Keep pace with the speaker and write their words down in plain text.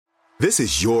This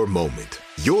is your moment,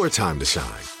 your time to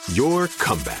shine, your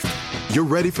comeback. You're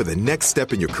ready for the next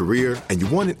step in your career, and you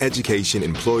want an education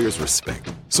employers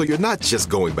respect. So you're not just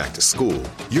going back to school,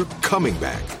 you're coming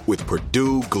back with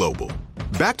Purdue Global.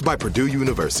 Backed by Purdue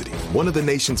University, one of the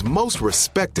nation's most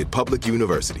respected public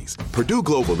universities, Purdue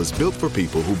Global is built for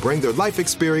people who bring their life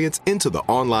experience into the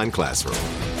online classroom.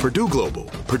 Purdue Global,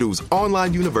 Purdue's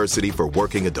online university for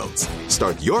working adults.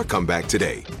 Start your comeback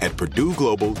today at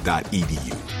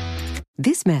purdueglobal.edu.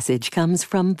 This message comes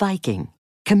from Viking,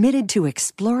 committed to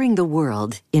exploring the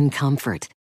world in comfort.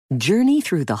 Journey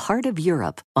through the heart of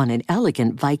Europe on an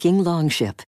elegant Viking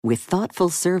longship with thoughtful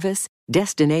service,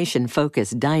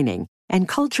 destination-focused dining, and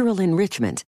cultural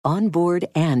enrichment on board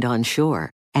and on shore.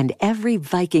 And every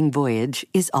Viking voyage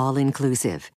is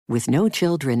all-inclusive, with no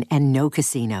children and no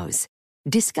casinos.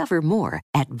 Discover more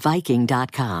at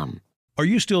Viking.com. Are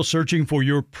you still searching for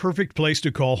your perfect place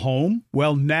to call home?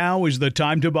 Well, now is the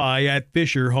time to buy at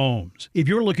Fisher Homes. If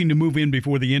you're looking to move in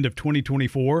before the end of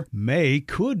 2024, May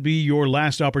could be your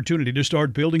last opportunity to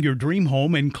start building your dream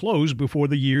home and close before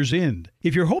the year's end.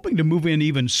 If you're hoping to move in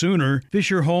even sooner,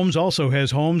 Fisher Homes also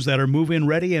has homes that are move-in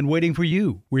ready and waiting for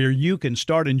you, where you can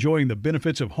start enjoying the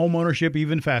benefits of homeownership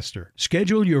even faster.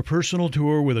 Schedule your personal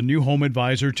tour with a new home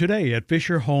advisor today at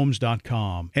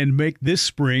FisherHomes.com and make this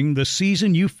spring the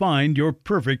season you find your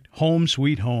perfect home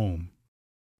sweet home.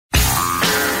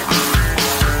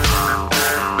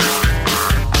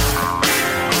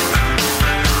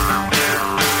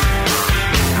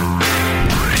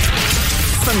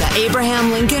 From the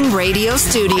Abraham Lincoln Radio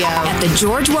Studio at the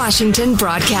George Washington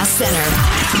Broadcast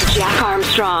Center, Jack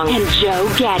Armstrong and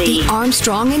Joe Getty. The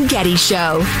Armstrong and Getty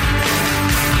Show.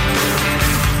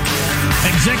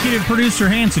 Executive producer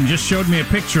Hanson just showed me a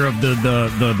picture of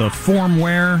the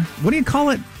formwear. What do you call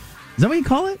it? Is that what you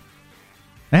call it?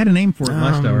 I had a name for it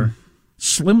last hour.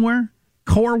 Slimwear?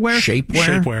 Corewear?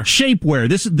 Shapewear.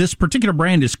 This particular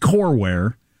brand is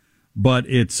Corewear, but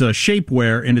it's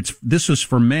shapewear, and this was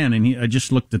for men. And I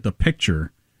just looked at the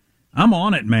picture. I'm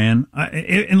on it, man.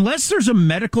 Unless there's a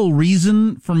medical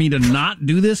reason for me to not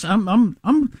do this,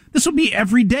 this will be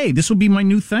every day. This will be my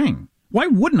new thing. Why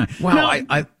wouldn't I? Wow,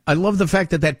 now, I love the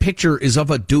fact that picture is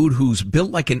of a dude who's built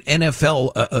like an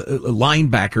NFL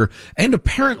linebacker, and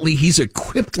apparently he's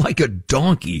equipped like a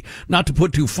donkey. Not to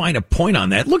put too fine a point on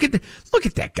that. Look at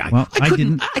that guy. Well,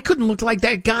 I couldn't look like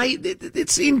that guy.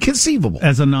 It's inconceivable.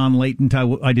 As a non-latent,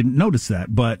 I didn't notice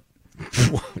that, but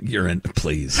you're in.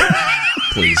 Please.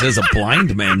 As a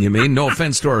blind man, you mean? No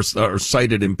offense to our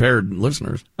sighted impaired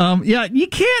listeners. Yeah, you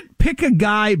can't pick a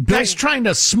guy. Guy's trying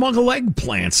to smuggle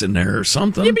eggplants in there or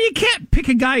something. Yeah, but you can't pick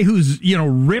a guy who's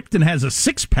ripped and has a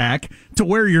six-pack to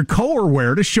wear your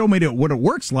Corewear to show me what it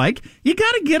works like. You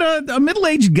got to get a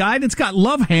middle-aged guy that's got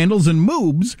love handles and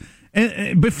moobs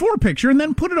before picture, and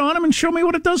then put it on him and show me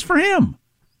what it does for him.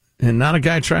 And not a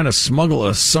guy trying to smuggle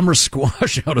a summer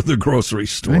squash out of the grocery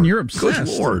store. And you're obsessed.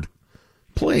 Good Lord.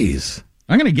 Please.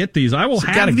 I'm going to get these. I will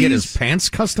have got to these. Get his pants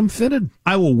custom fitted.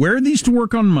 I will wear these to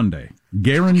work on Monday.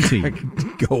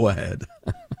 Guaranteed. Go ahead.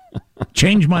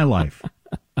 Change my life.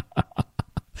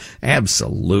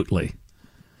 Absolutely.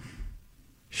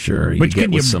 Sure, you get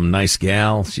with some nice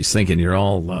gal. She's thinking you're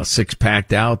all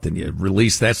six-packed out, then you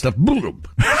release that stuff. Boom.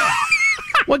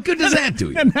 What good does that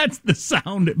do you? And that's the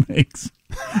sound it makes.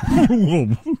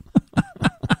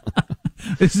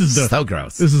 This is so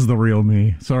gross. This is the real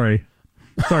me. Sorry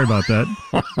about that.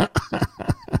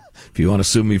 If you want to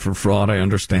sue me for fraud, I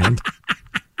understand.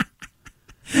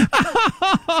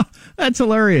 That's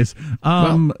hilarious.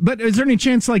 But is there any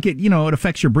chance it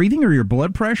affects your breathing or your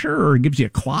blood pressure or it gives you a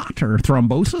clot or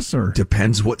thrombosis or?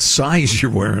 Depends what size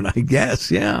you're wearing, I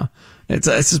guess. Yeah.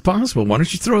 It's possible. Why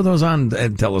don't you throw those on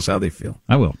and tell us how they feel?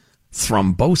 I will.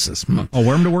 Thrombosis. I'll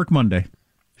wear them to work Monday.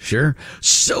 Sure.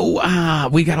 So,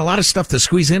 we got a lot of stuff to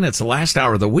squeeze in. It's the last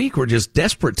hour of the week. We're just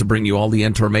desperate to bring you all the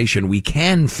information we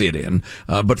can fit in.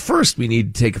 But first, we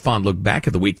need to take a fond look back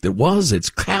at the week that was. It's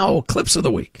Cow Clips of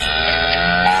the Week. Thank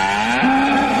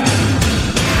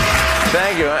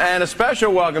you. And a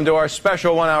special welcome to our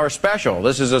special 1 hour special.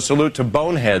 This is a salute to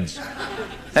boneheads.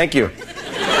 Thank you.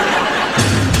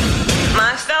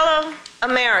 My fellow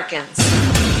Americans,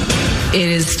 it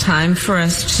is time for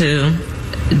us to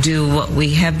do what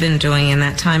we have been doing, and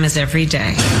that time is every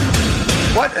day.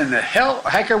 What in the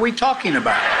heck are we talking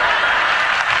about?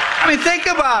 I mean, think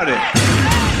about it.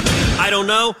 I don't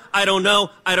know.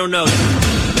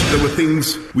 There were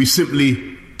things we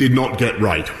simply did not get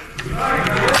right.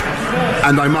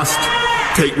 And I must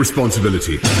take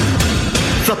responsibility.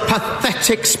 The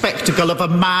pathetic spectacle of a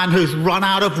man who's run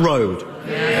out of road.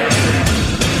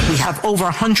 We have over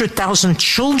 100,000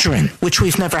 children, which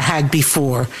we've never had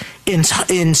before,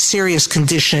 in serious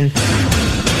condition.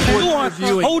 You are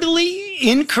totally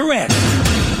incorrect.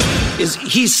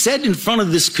 He said in front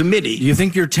of this committee. You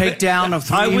think your takedown of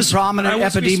three prominent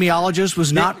epidemiologists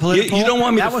was not political? You don't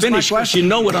want me to finish, but you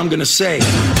know what I'm going to say.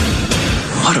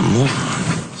 What a moron.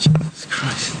 Jesus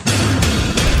Christ.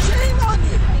 Shame on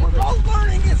you. Remote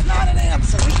learning is not an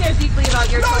answer. We care deeply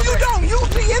about your children. No, you don't. You'll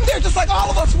be in there just like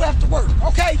all of us who have to work,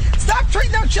 okay? Stop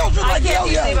treating our children like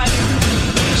yo-yos.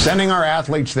 Sending our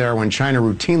athletes there when China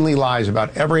routinely lies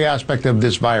about every aspect of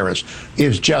this virus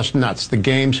is just nuts. The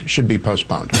games should be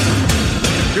postponed. Do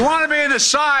you want to be on the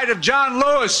side of John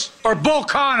Lewis or Bull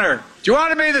Connor? Do you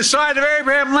want to be on the side of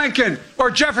Abraham Lincoln or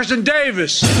Jefferson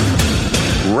Davis?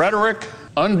 Rhetoric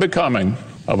unbecoming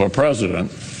of a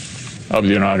president of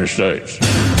the United States.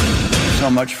 So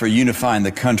much for unifying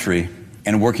the country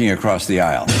and working across the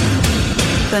aisle.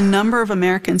 The number of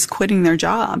Americans quitting their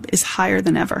job is higher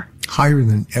than ever. Higher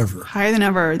than ever. Higher than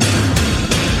ever.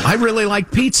 I really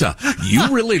like pizza. You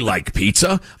really like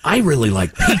pizza. I really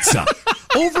like pizza.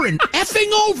 Over and effing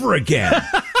over again.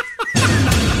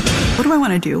 What do I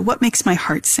want to do? What makes my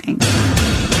heart sing?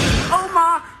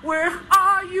 Oma, where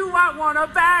are you? I want to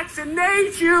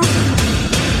vaccinate you.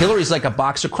 Hillary's like a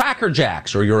box of Cracker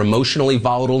Jacks or your emotionally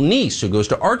volatile niece who goes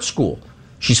to art school.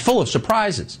 She's full of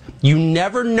surprises. You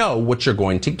never know what you're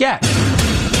going to get.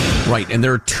 Right, and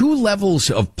there are two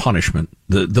levels of punishment.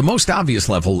 The most obvious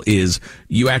level is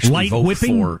you actually light vote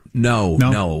whipping? for no.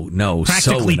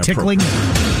 Practically so tickling. Do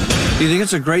you think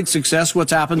it's a great success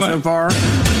what's happened so far?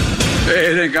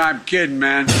 I think I'm kidding,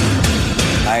 man.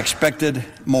 I expected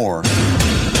more.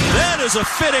 That is a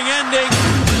fitting ending.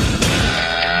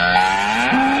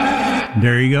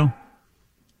 There you go.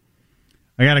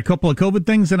 I got a couple of COVID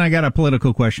things, and I got a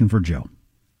political question for Joe.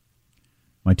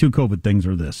 My two COVID things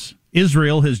are this.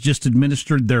 Israel has just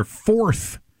administered their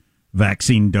fourth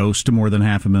vaccine dose to more than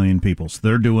 500,000 people. So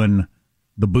they're doing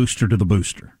the booster to the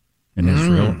booster in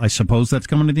Israel. I suppose that's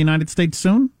coming to the United States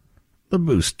soon? The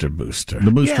booster. The booster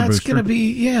yeah, booster. It's going to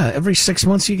be, every 6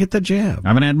 months you get the jab. I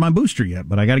haven't had my booster yet,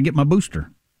 but I got to get my booster.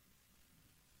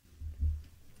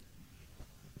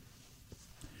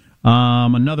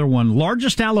 Another one.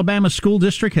 Largest Alabama school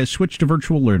district has switched to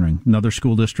virtual learning. Another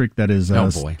school district that is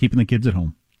keeping the kids at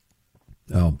home.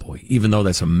 Oh, boy. Even though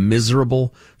that's a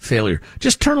miserable failure.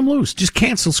 Just turn them loose. Just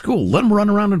cancel school. Let them run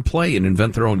around and play and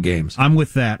invent their own games. I'm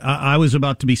with that. I was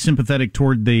about to be sympathetic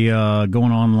toward the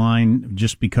going online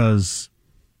just because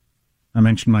I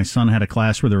mentioned my son had a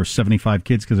class where there were 75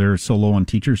 kids because they were so low on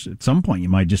teachers. At some point, you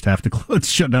might just have to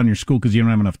shut down your school because you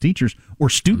don't have enough teachers or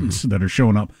students that are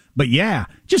showing up. But yeah,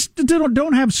 just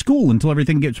don't have school until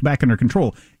everything gets back under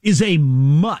control is a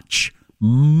much,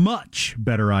 much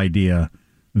better idea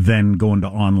than going to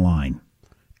online.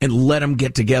 And let them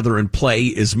get together and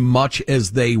play as much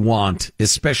as they want,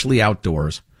 especially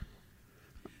outdoors.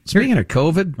 Speaking of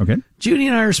COVID, okay, Judy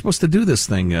and I are supposed to do this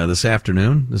thing this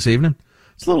evening.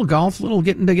 It's a little golf, little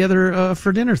getting together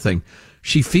for dinner thing.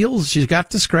 She feels she's got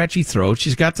the scratchy throat.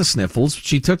 She's got the sniffles.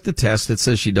 She took the test that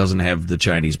says she doesn't have the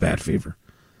Chinese bat fever.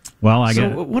 Well,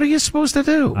 what are you supposed to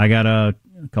do? I got a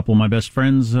couple of my best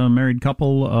friends, a married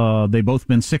couple. They both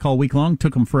been sick all week long.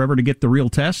 Took them forever to get the real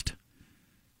test.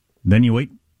 Then you wait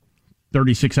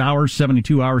 36 hours,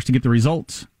 72 hours to get the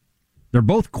results. They're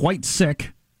both quite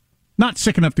sick. Not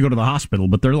sick enough to go to the hospital,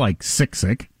 but they're like sick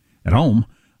at home.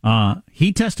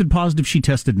 He tested positive, she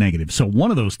tested negative. So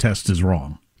one of those tests is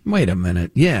wrong. Wait a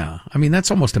minute. Yeah. I mean, that's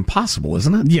almost impossible,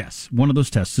 isn't it? Yes. One of those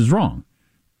tests is wrong.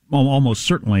 Almost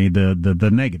certainly the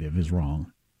negative is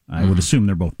wrong. I would assume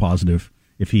they're both positive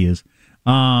if he is.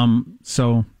 So,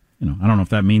 I don't know if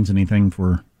that means anything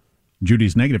for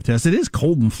Judy's negative test. It is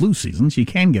cold and flu season, so you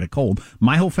can get a cold.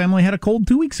 My whole family had a cold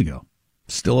 2 weeks ago.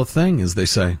 Still a thing, as they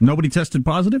say. Nobody tested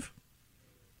positive?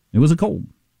 It was a cold.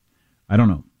 I don't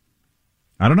know.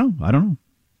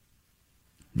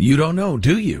 You don't know,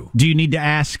 do you? Do you need to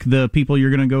ask the people you're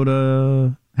going to go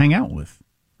to hang out with?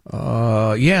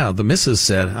 Yeah, the missus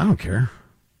said, I don't care.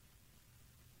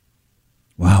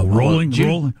 Wow, rolling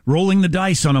the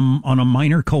dice on a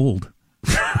minor cold.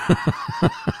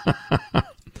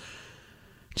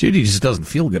 Judy just doesn't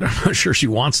feel good. I'm not sure she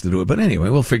wants to do it, but anyway,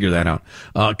 we'll figure that out.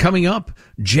 Coming up,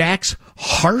 Jack's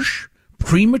harsh,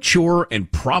 premature,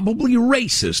 and probably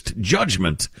racist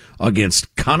judgment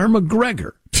against Conor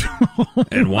McGregor.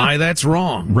 And why that's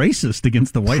wrong. Racist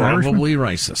against the white Irishman? Probably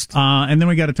racist. And then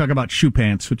we got to talk about shoe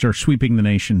pants, which are sweeping the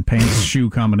nation.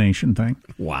 Pants-shoe combination thing.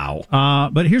 Wow.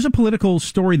 But here's a political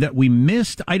story that we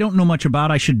missed. I don't know much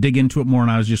about. I should dig into it more,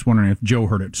 and I was just wondering if Joe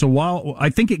heard it. So while I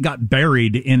think it got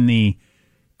buried in the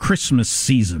Christmas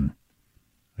season,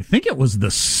 I think it was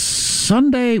the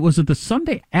Sunday. Was it the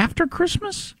Sunday after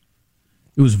Christmas?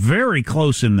 It was very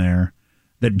close in there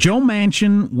that Joe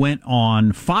Manchin went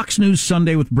on Fox News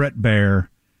Sunday with Bret Baier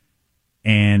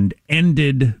and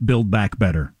ended Build Back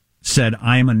Better. Said,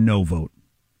 I am a no vote.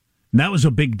 And that was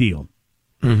a big deal.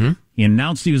 Mm-hmm. He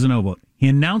announced he was a no vote. He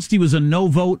announced he was a no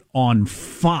vote on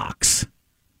Fox.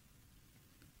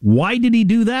 Why did he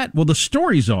do that? Well, the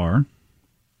stories are,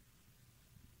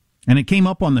 and it came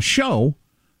up on the show,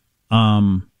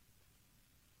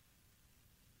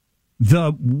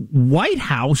 the White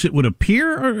House, it would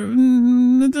appear,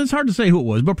 it's hard to say who it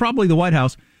was, but probably the White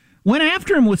House, went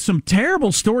after him with some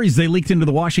terrible stories they leaked into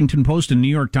the Washington Post and New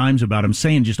York Times about him,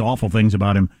 saying just awful things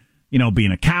about him,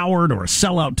 being a coward or a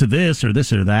sellout to this or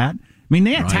that. I mean,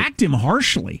 they attacked him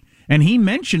harshly. And he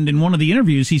mentioned in one of the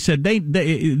interviews, he said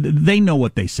they know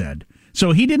what they said.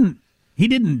 So he didn't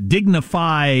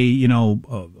dignify,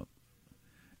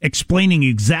 explaining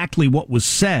exactly what was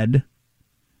said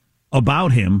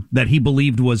about him that he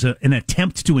believed was an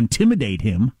attempt to intimidate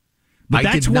him. But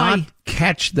I did not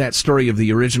catch that story of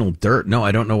the original Dirt. No,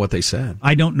 I don't know what they said.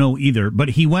 I don't know either. But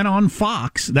he went on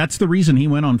Fox. That's the reason he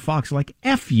went on Fox. Like,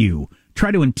 F you.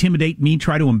 Try to intimidate me.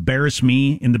 Try to embarrass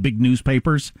me in the big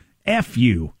newspapers. F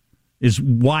you is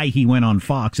why he went on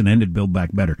Fox and ended Build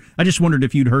Back Better. I just wondered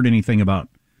if you'd heard anything about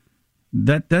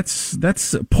that.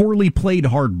 That's poorly played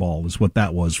hardball is what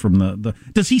that was from the.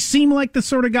 Does he seem like the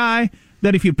sort of guy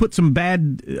that if you put some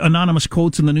bad anonymous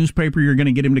quotes in the newspaper, you're going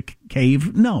to get him to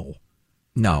cave? No.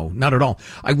 No, not at all.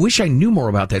 I wish I knew more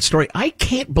about that story. I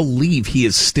can't believe he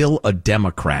is still a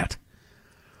Democrat.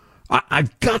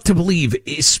 I've got to believe,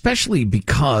 especially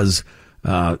because,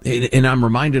 and I'm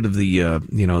reminded of the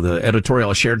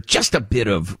editorial I shared just a bit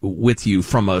of with you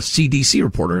from a CDC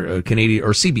reporter,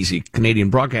 CBC, Canadian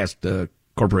Broadcast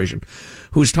Corporation,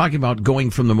 who was talking about going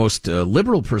from the most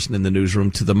liberal person in the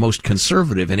newsroom to the most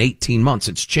conservative in 18 months.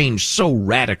 It's changed so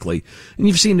radically. And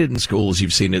you've seen it in schools,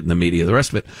 you've seen it in the media, the rest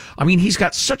of it. I mean, he's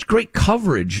got such great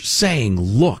coverage saying,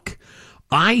 look,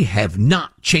 I have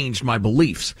not changed my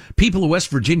beliefs. People of West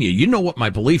Virginia, you know what my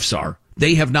beliefs are.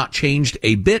 They have not changed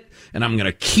a bit, and I'm going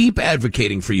to keep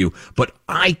advocating for you, but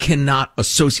I cannot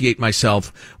associate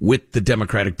myself with the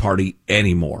Democratic Party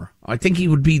anymore. I think he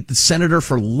would be the senator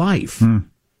for life.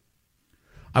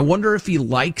 I wonder if he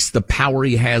likes the power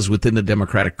he has within the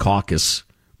Democratic caucus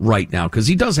right now, because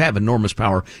he does have enormous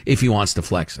power if he wants to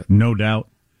flex it. No doubt.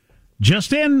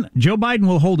 Just in, Joe Biden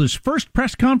will hold his first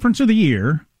press conference of the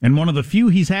year, and one of the few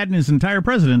he's had in his entire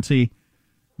presidency,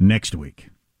 next week.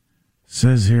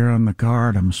 Says here on the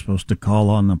card, I'm supposed to call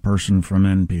on the person from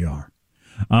NPR.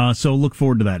 So look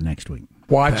forward to that next week.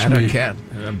 Watch me.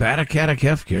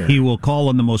 Healthcare. He will call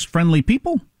on the most friendly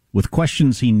people with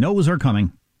questions he knows are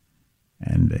coming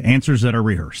and answers that are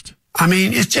rehearsed. I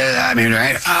mean,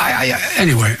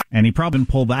 anyway. And he probably didn't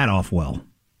pull that off well.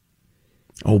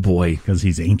 Oh, boy. Because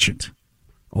he's ancient.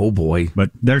 Oh, boy.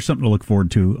 But there's something to look forward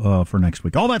to for next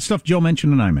week. All that stuff Joe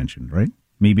mentioned and I mentioned, right?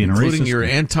 Me being including a racist. Your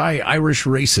anti-Irish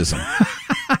racism.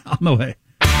 On the way.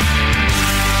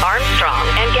 Armstrong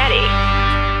and Getty.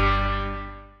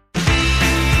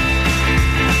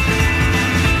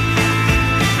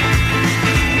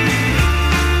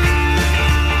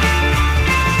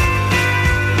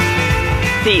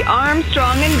 The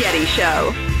Armstrong and Getty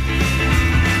Show.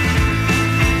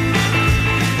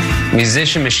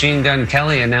 Musician Machine Gun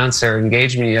Kelly announced their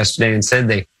engagement yesterday and said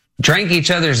they drank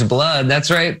each other's blood. That's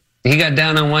right. He got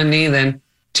down on one knee, then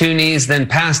two knees, then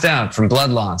passed out from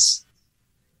blood loss.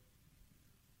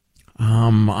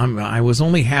 I was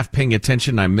only half paying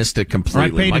attention. I missed it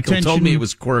completely. Michael told me it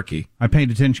was quirky. I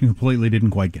paid attention completely, didn't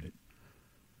quite get it.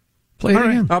 Play it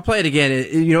again. I'll play it again.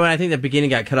 You know what? I think the beginning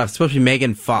got cut off. It's supposed to be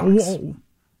Megan Fox. Whoa.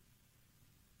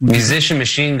 Musician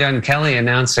Machine Gun Kelly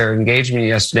announced their engagement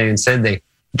yesterday and said they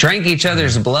drank each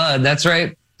other's blood. That's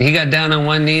right. He got down on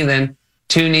one knee, then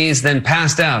two knees, then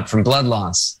passed out from blood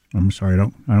loss. I'm sorry,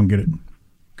 I don't get it.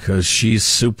 Because she's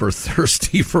super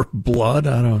thirsty for blood?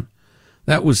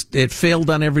 It failed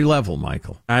on every level,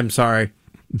 Michael. I'm sorry.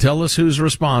 Tell us who's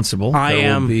responsible.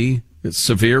 There will be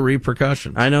severe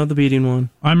repercussions. I know the beating one.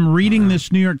 I'm reading this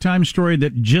New York Times story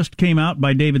that just came out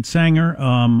by David Sanger.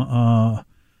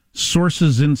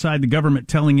 Sources inside the government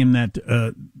telling him that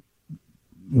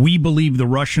we believe the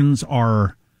Russians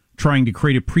are trying to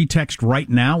create a pretext right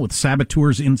now with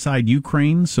saboteurs inside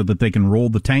Ukraine so that they can roll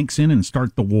the tanks in and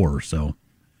start the war. So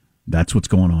that's what's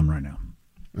going on right now.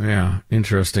 Yeah,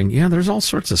 interesting. Yeah, there's all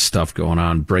sorts of stuff going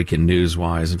on breaking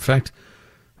news-wise. In fact,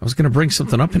 I was going to bring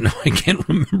something up and now I can't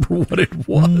remember what it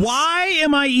was. Why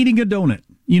am I eating a donut?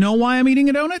 You know why I'm eating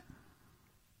a donut?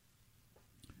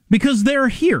 Because they're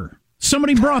here.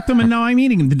 Somebody brought them and now I'm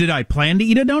eating them. Did I plan to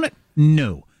eat a donut?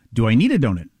 No. Do I need a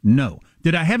donut? No.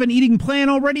 Did I have an eating plan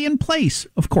already in place?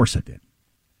 Of course I did.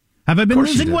 Have I been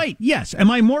losing weight? Yes.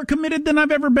 Am I more committed than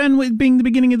I've ever been with being the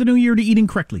beginning of the new year to eating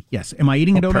correctly? Yes. Am I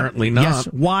eating a donut? Apparently not. Yes.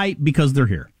 Why? Because they're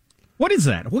here. What is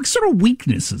that? What sort of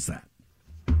weakness is that?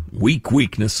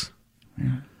 Weakness.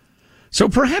 Yeah. So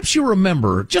perhaps you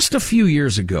remember just a few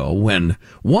years ago when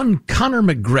one Conor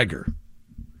McGregor,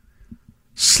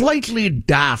 slightly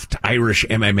daft Irish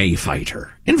MMA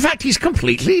fighter. In fact, he's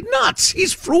completely nuts.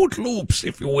 He's Fruit Loops,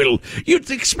 if you will. You'd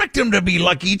expect him to be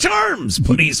Lucky Charms,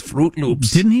 but he's Fruit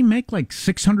Loops. Didn't he make like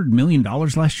 $600 million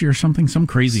last year or something? Some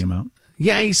crazy amount.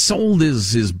 Yeah, he sold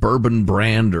his bourbon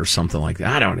brand or something like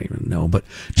that. I don't even know. But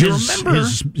do you remember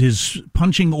his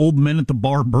punching old men at the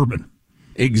bar bourbon?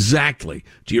 Exactly.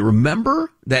 Do you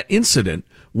remember that incident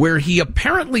where he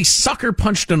apparently sucker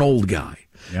punched an old guy?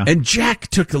 Yeah. And Jack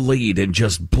took the lead in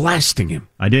just blasting him.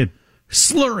 I did.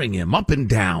 Slurring him up and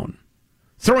down.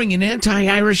 Throwing in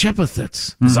anti-Irish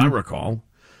epithets, as I recall.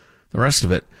 The rest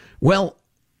of it. Well,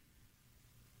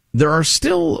 there are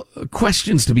still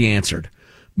questions to be answered.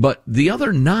 But the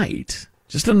other night,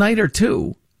 just a night or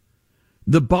two,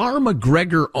 the bar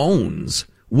McGregor owns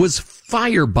was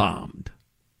firebombed.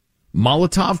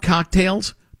 Molotov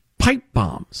cocktails, pipe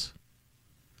bombs.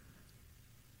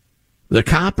 The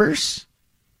coppers...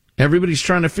 Everybody's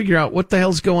trying to figure out what the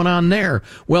hell's going on there.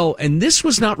 Well, and this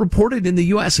was not reported in the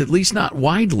U.S., at least not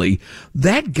widely.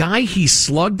 That guy he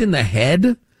slugged in the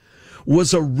head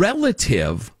was a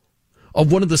relative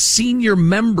of one of the senior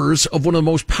members of one of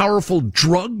the most powerful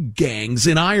drug gangs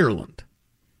in Ireland.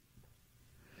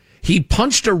 He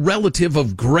punched a relative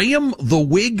of Graham the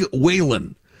Wig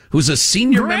Whalen, who's a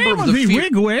senior member of the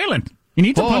Wig Whalen. You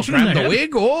need to punch him in the head.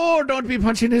 Wig? Oh, don't be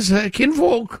punching his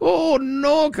kinfolk. Oh,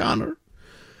 no, Connor.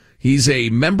 He's a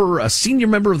senior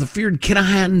member of the feared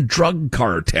Kinahan drug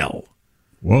cartel.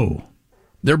 Whoa.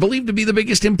 They're believed to be the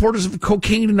biggest importers of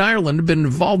cocaine in Ireland, have been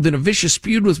involved in a vicious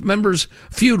feud with members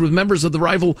of the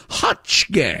rival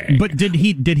Hutch gang. But did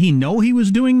he know he was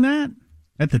doing that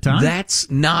at the time? That's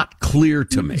not clear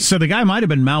to me. So the guy might have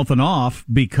been mouthing off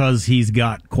because he's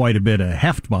got quite a bit of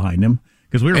heft behind him.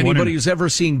 Anybody who's ever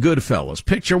seen Goodfellas,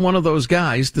 picture one of those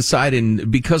guys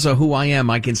deciding, because of who I am,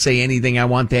 I can say anything I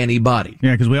want to anybody.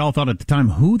 Yeah, because we all thought at the time,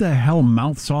 who the hell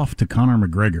mouths off to Conor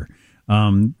McGregor?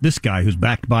 This guy who's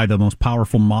backed by the most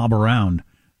powerful mob around.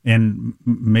 And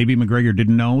maybe McGregor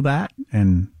didn't know that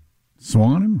and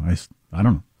swung on him? I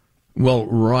don't know. Well,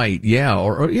 right, yeah.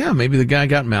 Or maybe the guy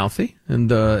got mouthy.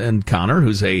 And Conor,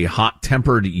 who's a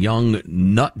hot-tempered young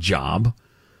nut job,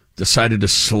 decided to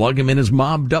slug him in his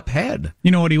mobbed-up head. You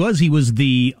know what he was? He was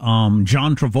the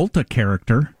John Travolta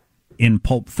character in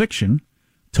Pulp Fiction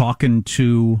talking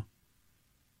to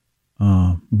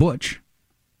Butch,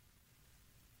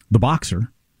 the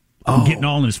boxer, getting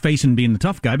all in his face and being the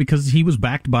tough guy because he was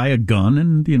backed by a gun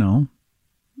and, you know.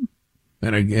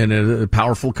 And a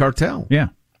powerful cartel. Yeah.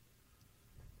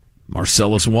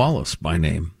 Marcellus Wallace by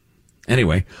name.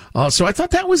 Anyway, so I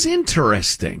thought that was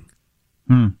interesting.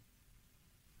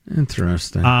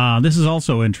 Interesting. This is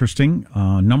also interesting.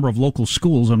 Number of local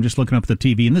schools. I'm just looking up the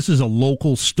TV, and this is a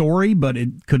local story, but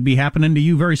it could be happening to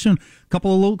you very soon. A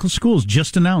couple of local schools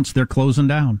just announced they're closing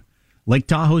down. Lake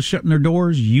Tahoe's shutting their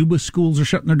doors. Yuba schools are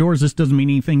shutting their doors. This doesn't mean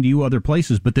anything to you other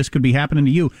places, but this could be happening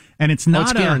to you. And it's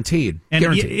not guaranteed.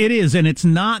 Guaranteed. It is, and it's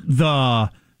not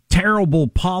the terrible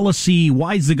policy.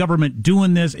 Why is the government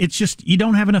doing this? It's just you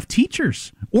don't have enough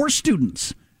teachers or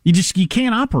students. You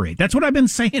can't operate. That's what I've been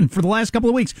saying for the last couple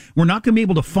of weeks. We're not going to be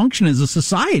able to function as a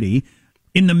society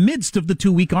in the midst of the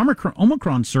 2-week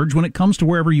Omicron surge when it comes to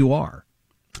wherever you are.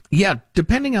 Yeah,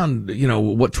 depending on,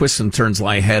 what twists and turns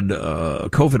lie ahead,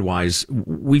 COVID-wise,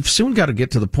 we've soon got to get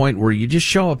to the point where you just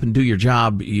show up and do your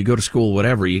job, you go to school,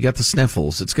 whatever, you get the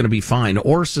sniffles, it's going to be fine,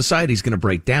 or society's going to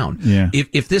break down. Yeah.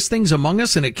 If this thing's among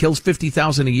us and it kills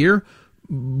 50,000 a year,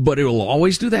 but it will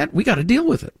always do that, we got to deal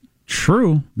with it.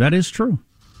 True. That is true.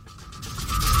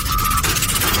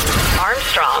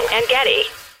 Armstrong and Getty.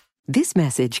 This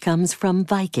message comes from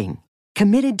Viking,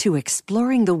 committed to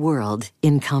exploring the world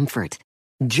in comfort.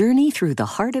 Journey through the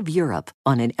heart of Europe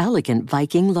on an elegant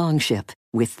Viking longship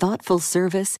with thoughtful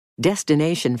service,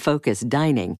 destination-focused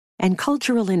dining, and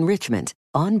cultural enrichment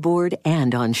on board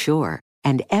and on shore.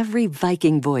 And every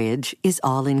Viking voyage is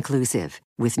all-inclusive,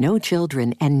 with no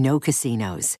children and no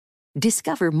casinos.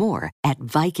 Discover more at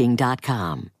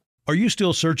Viking.com. Are you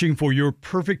still searching for your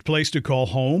perfect place to call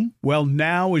home? Well,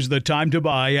 now is the time to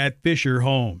buy at Fisher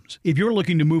Homes. If you're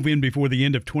looking to move in before the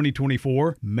end of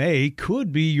 2024, May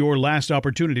could be your last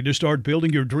opportunity to start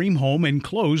building your dream home and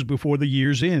close before the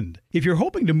year's end. If you're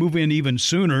hoping to move in even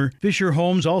sooner, Fisher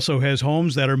Homes also has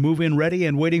homes that are move-in ready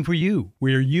and waiting for you,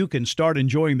 where you can start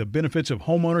enjoying the benefits of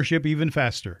homeownership even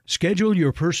faster. Schedule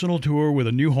your personal tour with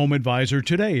a new home advisor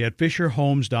today at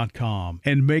FisherHomes.com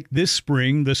and make this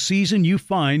spring the season you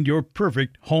find your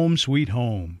perfect home sweet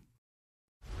home.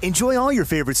 Enjoy all your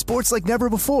favorite sports like never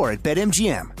before at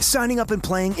BetMGM. Signing up and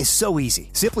playing is so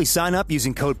easy. Simply sign up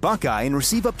using code Buckeye and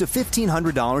receive up to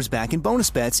 $1,500 back in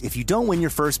bonus bets if you don't win your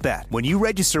first bet. When you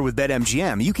register with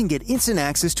BetMGM, you can get instant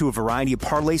access to a variety of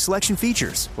parlay selection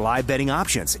features, live betting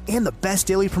options, and the best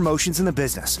daily promotions in the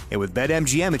business. And with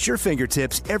BetMGM at your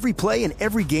fingertips, every play and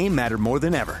every game matter more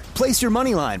than ever. Place your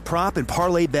moneyline, prop, and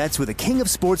parlay bets with the king of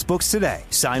sportsbooks today.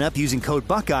 Sign up using code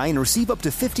Buckeye and receive up to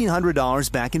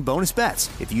 $1,500 back in bonus bets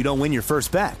if you don't win your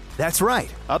first bet. That's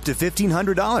right, up to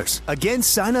 $1,500. Again,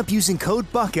 sign up using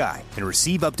code Buckeye and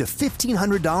receive up to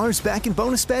 $1,500 back in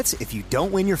bonus bets if you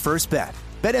don't win your first bet.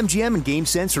 BetMGM and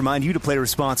GameSense remind you to play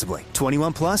responsibly.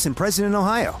 21 plus and present in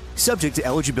Ohio. Subject to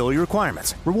eligibility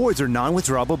requirements. Rewards are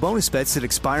non-withdrawable bonus bets that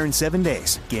expire in 7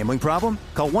 days. Gambling problem?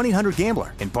 Call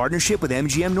 1-800-GAMBLER in partnership with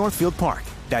MGM Northfield Park.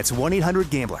 That's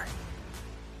 1-800-GAMBLER.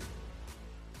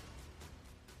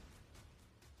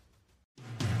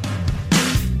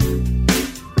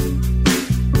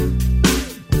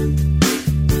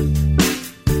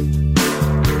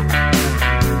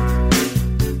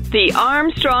 The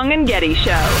Armstrong and Getty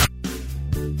Show.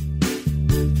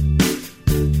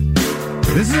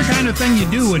 This is the kind of thing you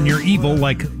do when you're evil,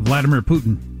 like Vladimir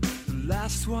Putin.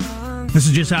 This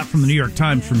is just out from the New York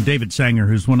Times from David Sanger,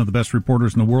 who's one of the best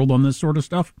reporters in the world on this sort of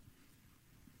stuff.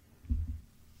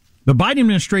 The Biden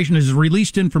administration has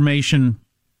released information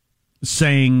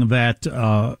saying that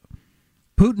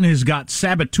Putin has got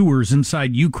saboteurs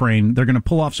inside Ukraine. They're going to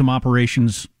pull off some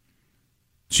operations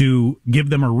to give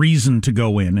them a reason to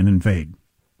go in and invade.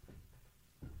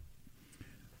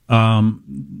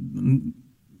 The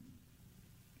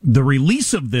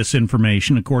release of this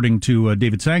information, according to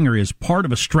David Sanger, is part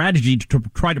of a strategy to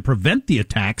try to prevent the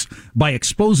attacks by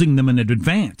exposing them in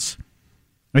advance.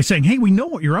 By saying, hey, we know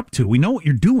what you're up to. We know what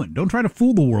you're doing. Don't try to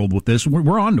fool the world with this.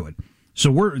 We're onto it. So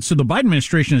the Biden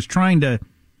administration is trying to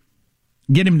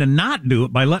get him to not do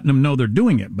it by letting them know they're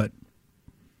doing it. But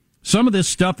some of this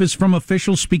stuff is from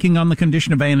officials speaking on the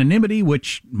condition of anonymity,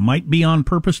 which might be on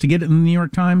purpose to get it in the New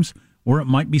York Times, or it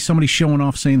might be somebody showing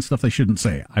off saying stuff they shouldn't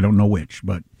say. I don't know which,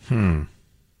 but one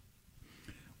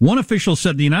official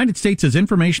said the United States has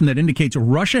information that indicates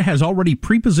Russia has already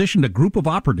pre-positioned a group of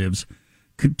operatives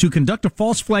to conduct a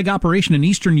false flag operation in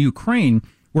eastern Ukraine,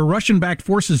 where Russian-backed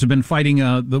forces have been fighting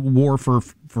the war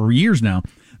for years now.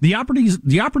 The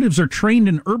operatives are trained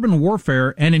in urban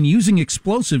warfare and in using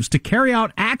explosives to carry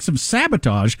out acts of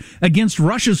sabotage against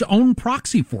Russia's own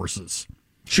proxy forces.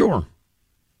 Sure.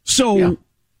 So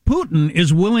Putin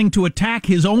is willing to attack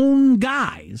his own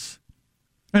guys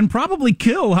and probably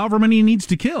kill however many he needs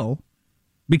to kill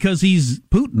because he's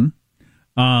Putin.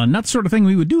 Not the sort of thing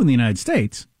we would do in the United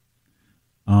States.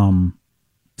 To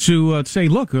say,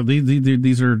 look,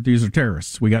 these are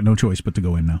terrorists. We got no choice but to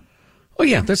go in now. Well,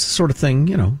 yeah, that's the sort of thing,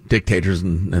 dictators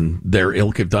and their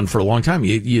ilk have done for a long time.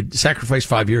 You sacrifice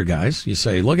 5-year guys. You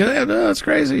say, look at that, that's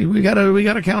crazy. We got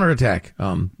a counterattack.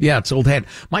 Yeah, it's old hat.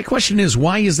 My question is,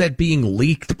 why is that being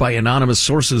leaked by anonymous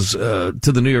sources to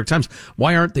the New York Times?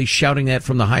 Why aren't they shouting that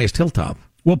from the highest hilltop?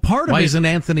 Well, why isn't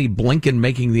Anthony Blinken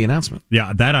making the announcement?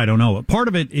 Yeah, that I don't know. Part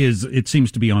of it is, it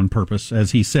seems to be on purpose.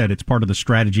 As he said, it's part of the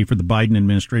strategy for the Biden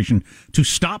administration to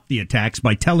stop the attacks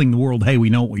by telling the world, hey, we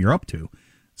know what you're up to.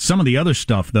 Some of the other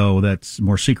stuff, though, that's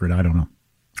more secret. I don't know.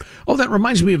 Oh, that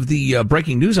reminds me of the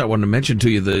breaking news I wanted to mention to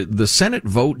you. The Senate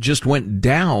vote just went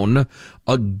down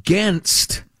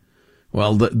against,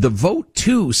 the vote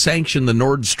to sanction the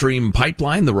Nord Stream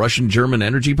pipeline, the Russian-German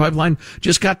energy pipeline,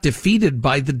 just got defeated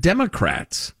by the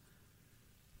Democrats.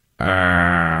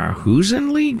 Who's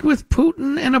in league with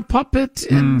Putin and a puppet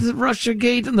and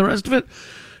Russiagate and the rest of it?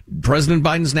 President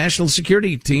Biden's national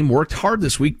security team worked hard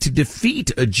this week to defeat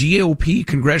a GOP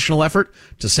congressional effort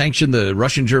to sanction the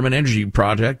Russian-German energy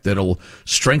project that'll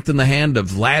strengthen the hand of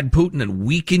Vlad Putin and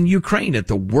weaken Ukraine at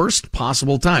the worst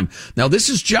possible time. Now, this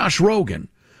is Josh Rogan,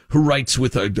 who writes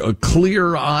with a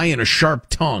clear eye and a sharp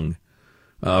tongue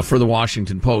for the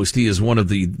Washington Post. He is one of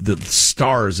the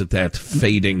stars at that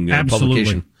fading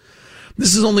publication.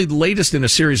 This is only the latest in a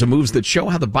series of moves that show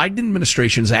how the Biden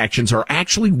administration's actions are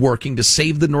actually working to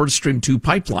save the Nord Stream 2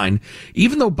 pipeline,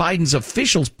 even though Biden's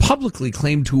officials publicly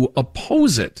claim to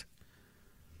oppose it.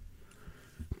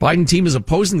 Biden team is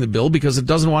opposing the bill because it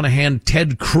doesn't want to hand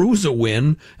Ted Cruz a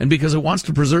win and because it wants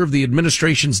to preserve the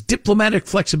administration's diplomatic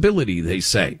flexibility, they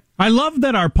say. I love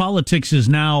that our politics is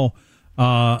now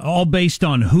all based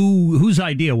on whose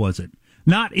idea was it.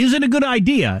 Not, is it a good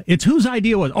idea? It's whose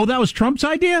idea was it? Oh, that was Trump's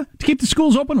idea to keep the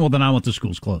schools open? Well, then I want the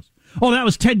schools closed. Oh, that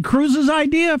was Ted Cruz's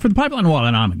idea for the pipeline? Well,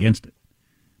 then I'm against it.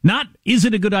 Not, is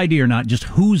it a good idea or not, just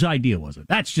whose idea was it?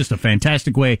 That's just a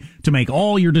fantastic way to make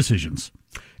all your decisions.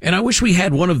 And I wish we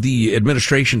had one of the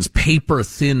administration's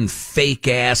paper-thin,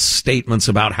 fake-ass statements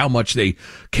about how much they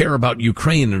care about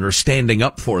Ukraine and are standing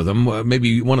up for them.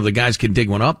 Maybe one of the guys can dig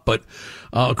one up. But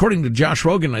according to Josh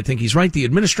Rogan, I think he's right. The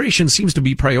administration seems to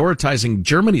be prioritizing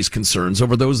Germany's concerns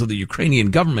over those of the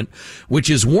Ukrainian government, which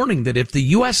is warning that if the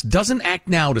U.S. doesn't act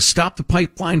now to stop the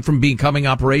pipeline from becoming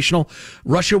operational,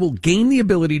 Russia will gain the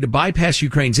ability to bypass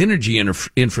Ukraine's energy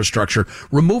infrastructure,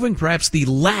 removing perhaps the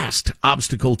last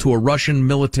obstacle to a Russian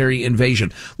military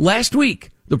invasion. Last week,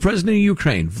 the president of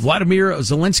Ukraine, Vladimir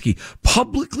Zelensky,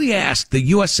 publicly asked the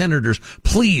U.S. senators,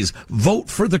 please vote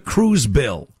for the Cruz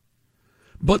bill.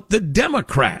 But the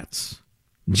Democrats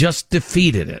just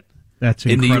defeated it. That's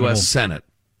in incredible. the U.S. Senate.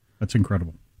 That's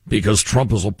incredible. Because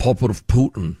Trump is a puppet of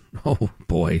Putin. Oh,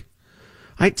 boy.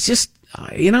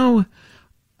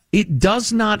 It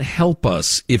does not help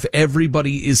us if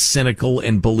everybody is cynical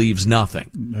and believes nothing.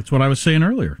 That's what I was saying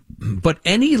earlier. But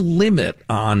any limit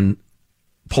on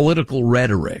political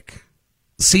rhetoric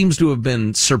seems to have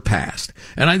been surpassed.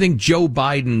 And I think Joe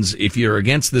Biden's, if you're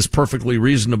against this perfectly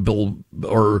reasonable,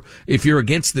 or if you're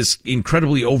against this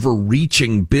incredibly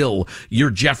overreaching bill,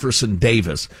 you're Jefferson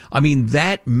Davis. I mean,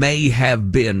 that may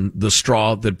have been the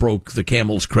straw that broke the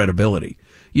camel's credibility.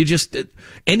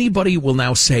 Anybody will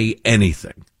now say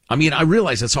anything. I mean, I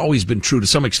realize that's always been true to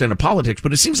some extent of politics,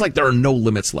 but it seems like there are no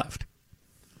limits left.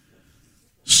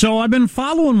 So I've been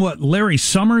following what Larry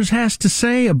Summers has to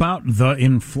say about the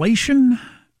inflation.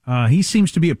 He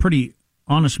seems to be a pretty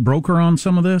honest broker on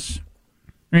some of this.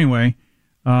 Anyway,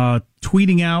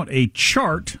 tweeting out a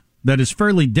chart that is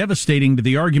fairly devastating to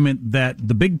the argument that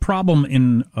the big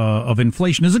problem of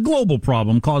inflation is a global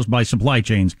problem caused by supply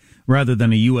chains rather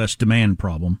than a U.S. demand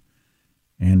problem.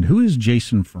 And who is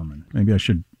Jason Furman? Maybe I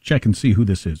should check and see who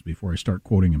this is before I start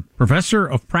quoting him. Professor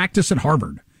of practice at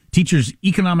Harvard. Teaches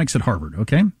economics at Harvard.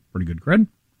 Okay, pretty good cred.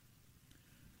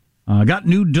 Got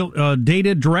new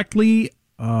data directly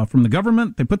from the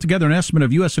government. They put together an estimate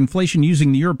of U.S. inflation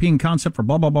using the European concept for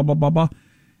blah, blah, blah, blah, blah, blah.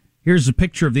 Here's a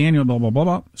picture of the annual blah, blah, blah,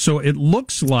 blah. So it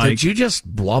looks like... Did you just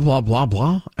blah, blah, blah,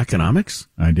 blah economics?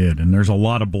 I did, and there's a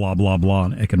lot of blah, blah, blah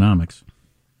in economics.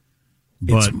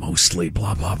 But it's mostly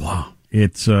blah, blah, blah.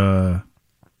 It's...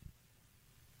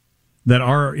 that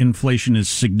our inflation is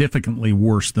significantly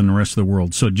worse than the rest of the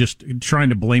world. So just trying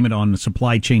to blame it on the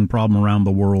supply chain problem around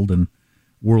the world and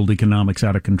world economics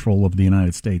out of control of the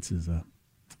United States is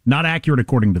not accurate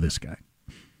according to this guy.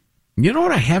 You know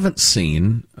what I haven't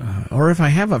seen, or if I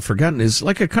have, I've forgotten, is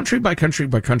like a country by country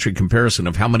by country comparison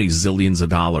of how many zillions of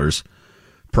dollars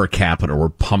per capita were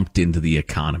pumped into the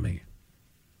economy.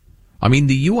 I mean,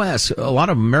 the U.S., a lot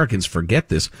of Americans forget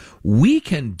this. We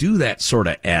can do that sort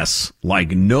of S like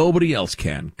nobody else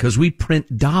can because we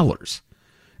print dollars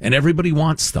and everybody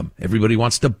wants them. Everybody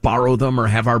wants to borrow them or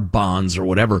have our bonds or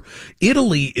whatever.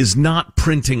 Italy is not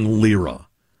printing lira,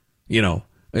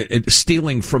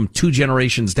 stealing from 2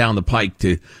 generations down the pike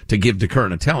to give to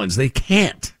current Italians. They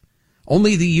can't.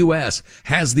 Only the U.S.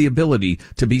 has the ability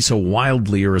to be so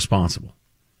wildly irresponsible.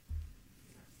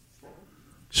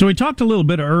 So we talked a little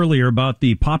bit earlier about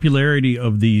the popularity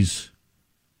of these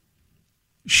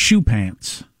shoe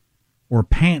pants, or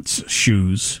pants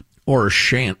shoes. Or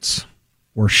shants.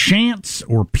 Or shants,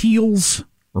 or peels,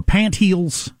 or pant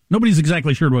heels. Nobody's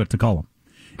exactly sure what to call them.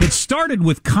 It started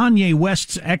with Kanye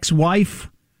West's ex-wife,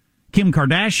 Kim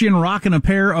Kardashian, rocking a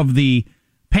pair of the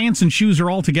pants and shoes are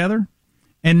all together.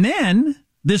 And then,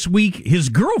 this week, his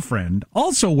girlfriend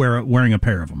also wearing a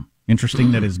pair of them.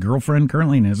 Interesting that his girlfriend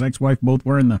currently and his ex-wife both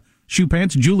wearing the shoe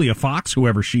pants. Julia Fox,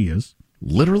 whoever she is.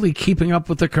 Literally keeping up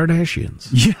with the Kardashians.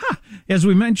 Yeah. As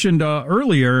we mentioned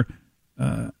earlier,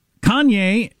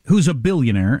 Kanye, who's a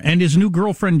billionaire, and his new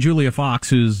girlfriend, Julia Fox,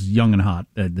 who's young and hot.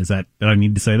 Did I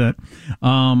need to say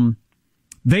that?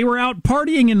 They were out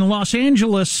partying in Los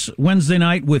Angeles Wednesday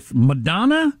night with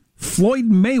Madonna, Floyd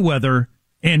Mayweather,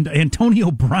 and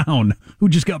Antonio Brown, who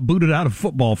just got booted out of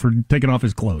football for taking off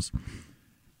his clothes.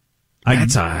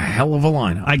 That's a hell of a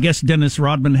lineup. I guess Dennis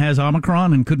Rodman has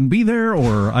Omicron and couldn't be there,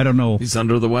 or I don't know. He's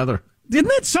under the weather. Isn't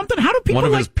that something? How do people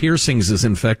One of his piercings is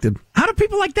infected. How do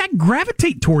people like that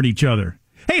gravitate toward each other?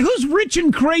 Hey, who's rich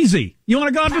and crazy? You want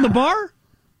to go out to the bar?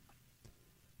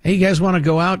 Hey, you guys want to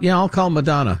go out? Yeah, I'll call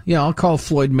Madonna. Yeah, I'll call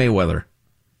Floyd Mayweather.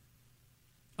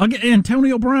 I'll get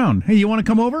Antonio Brown. Hey, you want to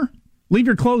come over? Leave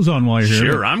your clothes on while you're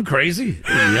here. Sure, I'm crazy.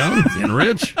 Young and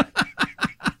rich.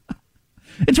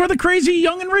 It's where the crazy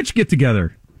young and rich get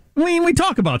together. We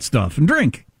talk about stuff and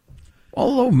drink.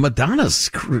 Although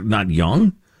Madonna's not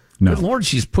young. No. Good Lord,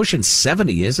 she's pushing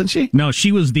 70, isn't she? No,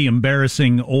 she was the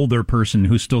embarrassing older person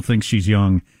who still thinks she's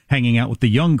young, hanging out with the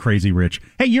young crazy rich.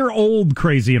 Hey, you're old,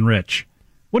 crazy, and rich.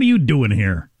 What are you doing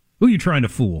here? Who are you trying to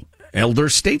fool? Elder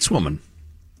stateswoman.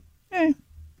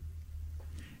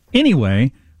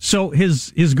 Anyway, so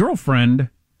his girlfriend,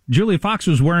 Julia Fox,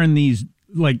 was wearing these,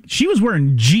 she was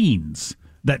wearing jeans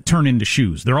that turn into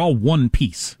shoes. They're all one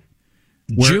piece.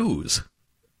 Jews.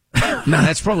 No,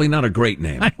 that's probably not a great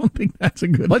name. I don't think that's a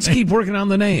good Let's name. keep working on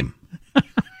the name.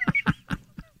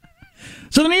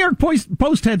 So the New York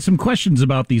Post had some questions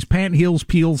about these pant heels,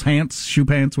 peels, hants, shoe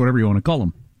pants, whatever you want to call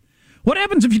them. What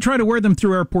happens if you try to wear them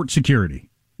through airport security?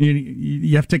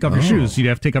 You have to take off your shoes. You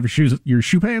have to take off your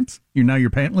shoe pants. You're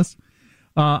pantless.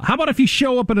 How about if you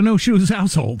show up at a no-shoes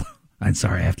household? I'm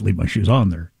sorry, I have to leave my shoes on.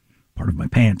 They're part of my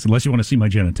pants, unless you want to see my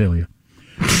genitalia.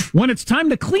 When it's time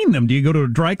to clean them, do you go to a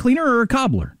dry cleaner or a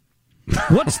cobbler?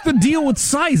 What's the deal with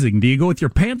sizing? Do you go with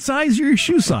your pant size or your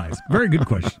shoe size? Very good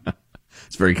question.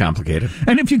 It's very complicated.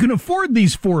 And if you can afford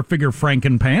these four-figure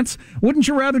Franken pants, wouldn't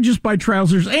you rather just buy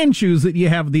trousers and shoes that you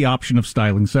have the option of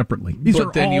styling separately?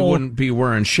 But then you wouldn't be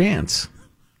wearing shants.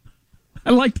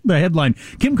 I liked the headline.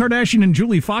 Kim Kardashian and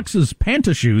Julie Fox's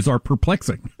Panta shoes are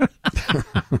perplexing.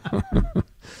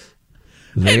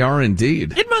 They are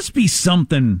indeed. It must be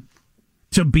something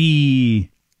to be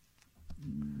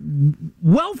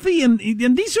wealthy, and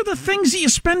these are the things that you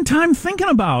spend time thinking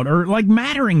about or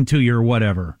mattering to you or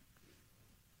whatever.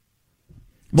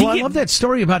 Well, I love that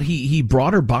story about he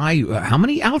brought her by how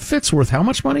many outfits worth how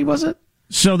much money was it?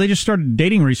 So they just started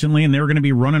dating recently, and they were going to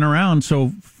be running around.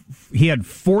 So he had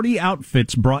 40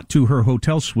 outfits brought to her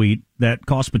hotel suite that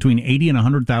cost between $80,000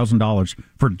 and $100,000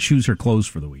 for to choose her clothes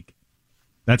for the week.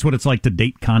 That's what it's like to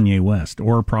date Kanye West,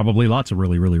 or probably lots of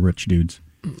really, really rich dudes.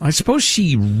 I suppose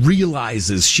she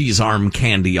realizes she's arm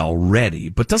candy already,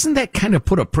 but doesn't that kind of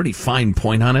put a pretty fine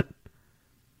point on it?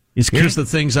 Here's the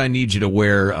things I need you to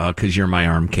wear because you're my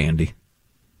arm candy.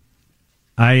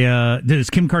 Does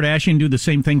Kim Kardashian do the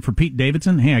same thing for Pete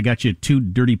Davidson? Hey, I got you 2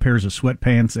 dirty pairs of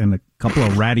sweatpants and a couple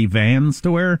of ratty Vans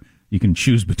to wear. You can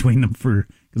choose between them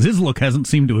because his look hasn't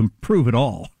seemed to improve at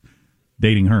all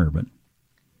dating her. But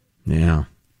yeah.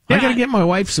 I got to get my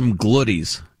wife some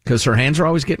Glooties because her hands are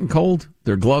always getting cold.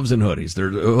 They're gloves and hoodies. They're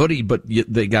a hoodie, but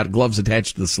they got gloves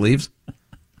attached to the sleeves.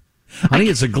 Honey,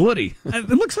 it's a Gloody. It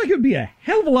looks like it would be a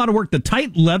hell of a lot of work. The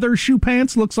tight leather shoe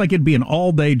pants looks like it'd be an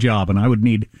all-day job, and I would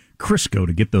need Crisco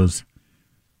to get those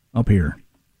up here.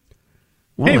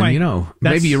 Well, anyway,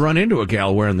 maybe you run into a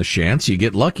gal wearing the shants. You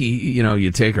get lucky,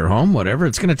 you take her home, whatever.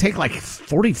 It's going to take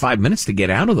 45 minutes to get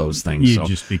out of those things. You'd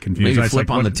just be confused. Maybe flip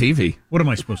on the TV. What am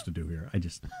I supposed to do here?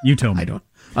 You tell me.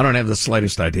 I don't have the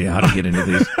slightest idea how to get into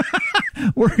these.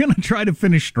 We're going to try to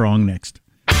finish strong next.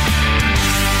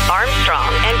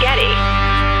 Armstrong and Getty.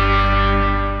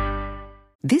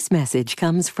 This message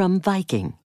comes from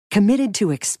Viking, committed to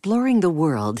exploring the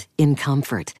world in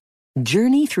comfort.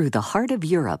 Journey through the heart of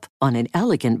Europe on an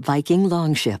elegant Viking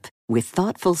longship with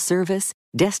thoughtful service,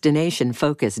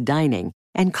 destination-focused dining,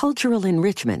 and cultural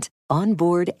enrichment on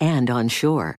board and on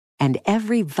shore. And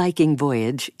every Viking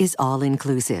voyage is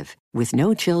all-inclusive, with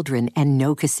no children and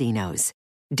no casinos.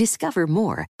 Discover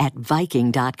more at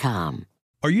Viking.com.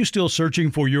 Are you still searching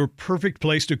for your perfect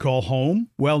place to call home?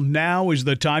 Well, now is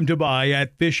the time to buy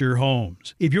at Fisher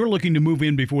Homes. If you're looking to move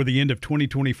in before the end of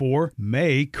 2024,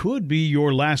 May could be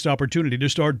your last opportunity to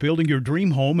start building your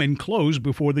dream home and close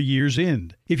before the year's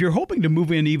end. If you're hoping to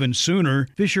move in even sooner,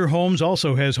 Fisher Homes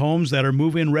also has homes that are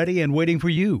move-in ready and waiting for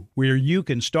you, where you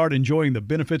can start enjoying the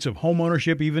benefits of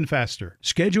homeownership even faster.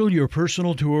 Schedule your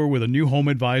personal tour with a new home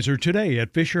advisor today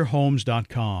at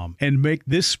FisherHomes.com and make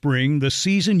this spring the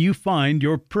season you find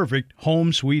your perfect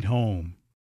home sweet home.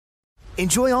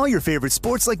 Enjoy all your favorite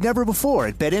sports like never before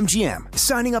at BetMGM.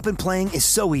 Signing up and playing is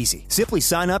so easy. Simply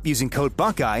sign up using code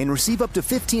Buckeye and receive up to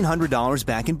 $1,500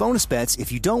 back in bonus bets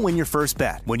if you don't win your first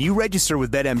bet. When you register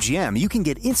with BetMGM, you can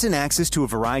get instant access to a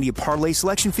variety of parlay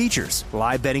selection features,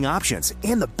 live betting options,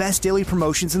 and the best daily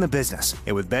promotions in the business.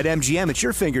 And with BetMGM at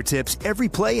your fingertips, every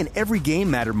play and every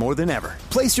game matter more than ever.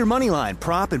 Place your moneyline,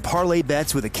 prop, and parlay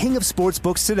bets with the king of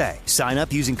sportsbooks today. Sign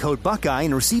up using code Buckeye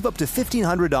and receive up to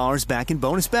 $1,500 back in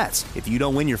bonus bets if you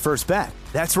don't win your first bet.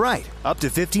 That's right, up to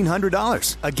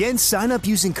 $1,500. Again, sign up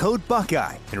using code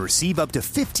Buckeye and receive up to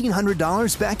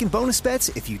 $1,500 back in bonus bets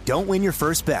if you don't win your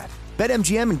first bet.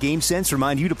 BetMGM and GameSense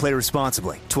remind you to play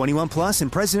responsibly. 21 plus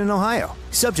and present in Ohio.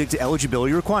 Subject to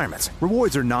eligibility requirements.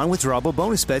 Rewards are non-withdrawable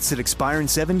bonus bets that expire in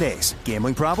 7 days.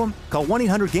 Gambling problem? Call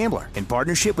 1-800-GAMBLER in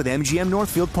partnership with MGM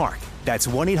Northfield Park. That's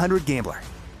 1-800-GAMBLER.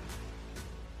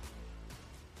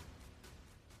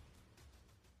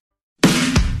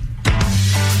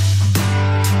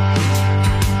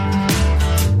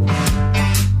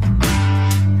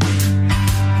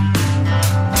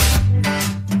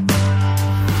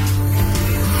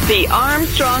 The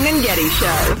Armstrong and Getty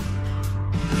Show.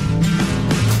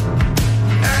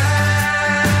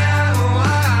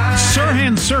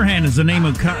 Sirhan is the name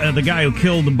of the guy who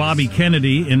killed Bobby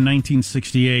Kennedy in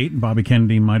 1968. Bobby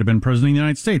Kennedy might have been president of the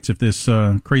United States if this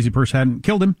crazy person hadn't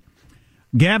killed him.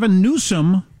 Gavin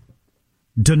Newsom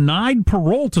denied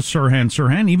parole to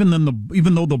Sirhan, even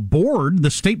though the board,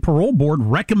 the state parole board,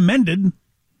 recommended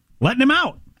letting him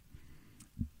out.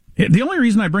 The only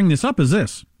reason I bring this up is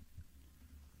this.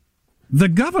 The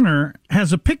governor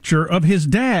has a picture of his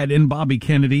dad and Bobby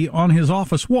Kennedy on his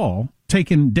office wall,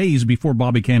 taken days before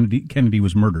Bobby Kennedy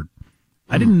was murdered.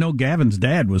 I didn't know Gavin's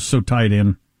dad was so tied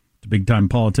in to big-time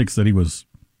politics that he was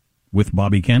with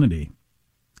Bobby Kennedy.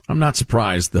 I'm not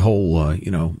surprised. The whole,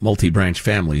 multi-branch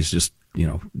family is just,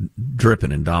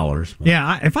 dripping in dollars.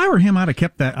 Yeah, if I were him, I'd have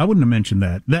kept that. I wouldn't have mentioned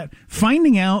that. That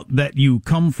finding out that you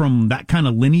come from that kind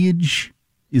of lineage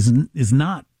is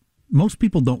not. Most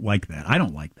people don't like that. I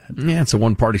don't like that. Yeah, it's a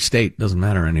one-party state. Doesn't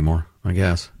matter anymore, I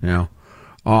guess.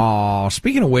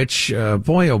 Speaking of which,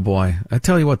 boy, oh boy, I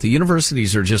tell you what, the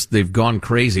universities they've gone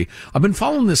crazy. I've been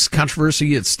following this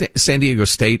controversy at San Diego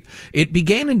State. It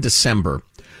began in December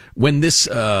when this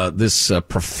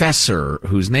professor,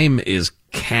 whose name is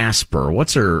Casper,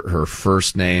 what's her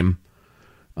first name?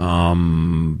 I'll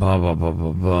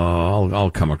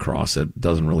come across it.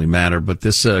 Doesn't really matter, but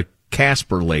this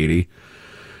Casper lady,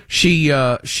 She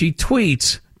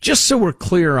tweets, just so we're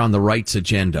clear on the right's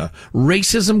agenda,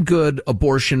 racism good,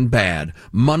 abortion bad,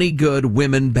 money good,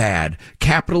 women bad,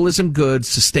 capitalism good,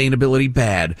 sustainability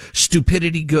bad,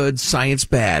 stupidity good, science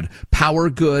bad, power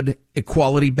good,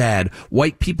 equality bad,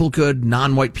 white people good,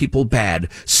 non-white people bad,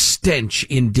 stench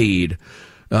indeed.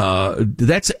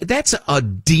 That's a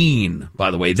dean, by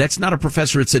the way. That's not a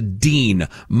professor, it's a dean,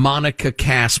 Monica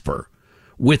Casper,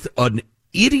 with an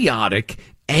idiotic,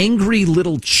 angry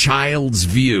little child's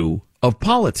view of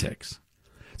politics.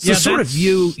 It's the sort of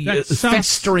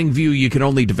festering view you can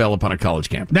only develop on a college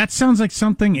campus. That sounds like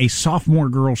something a sophomore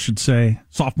girl should say.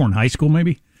 Sophomore in high school,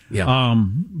 maybe? Yeah.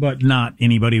 But not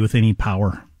anybody with any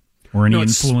power or any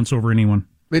influence over anyone.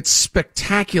 It's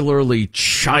spectacularly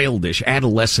childish,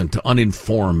 adolescent,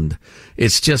 uninformed.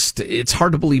 It's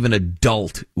hard to believe an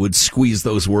adult would squeeze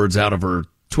those words out of her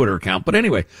Twitter account. But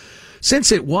anyway,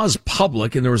 since it was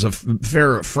public and there was a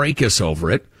fair fracas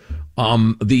over it,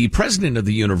 the president of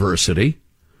the university,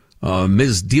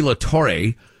 Ms. De La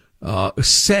Torre,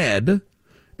 said,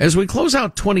 as we close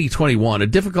out 2021, a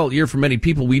difficult year for many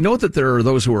people, we know that there are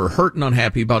those who are hurt and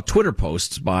unhappy about Twitter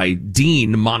posts by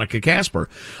Dean Monica Casper.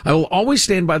 I will always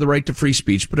stand by the right to free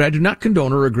speech, but I do not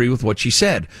condone or agree with what she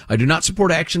said. I do not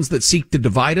support actions that seek to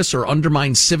divide us or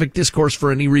undermine civic discourse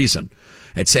for any reason.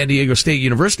 At San Diego State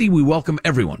University, we welcome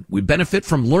everyone. We benefit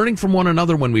from learning from one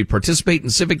another when we participate in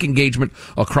civic engagement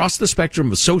across the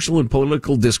spectrum of social and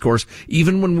political discourse,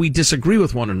 even when we disagree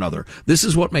with one another. This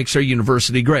is what makes our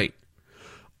university great.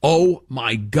 Oh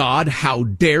my God, how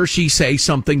dare she say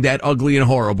something that ugly and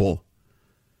horrible?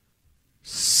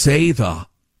 Say the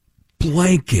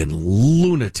blanking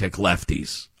lunatic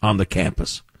lefties on the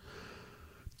campus.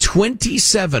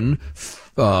 27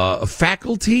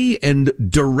 faculty and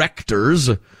directors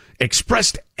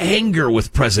expressed anger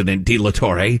with President De La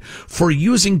Torre for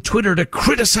using Twitter to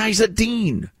criticize a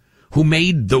dean who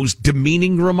made those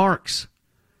demeaning remarks.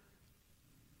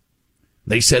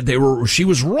 They said she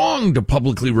was wrong to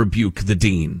publicly rebuke the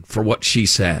dean for what she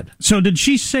said. So did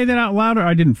she say that out loud, or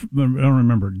I don't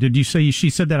remember. Did you say she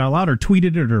said that out loud, or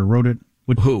tweeted it, or wrote it?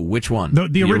 Who? Which one?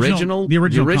 The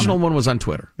original one was on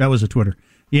Twitter. That was a Twitter.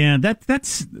 Yeah,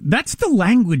 that's the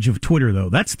language of Twitter, though.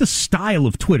 That's the style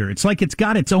of Twitter. It's like it's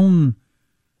got its own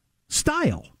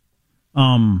style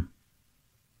of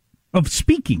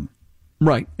speaking.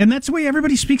 Right. And that's the way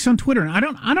everybody speaks on Twitter. And I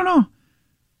don't know.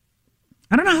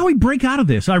 I don't know how we break out of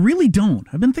this. I really don't.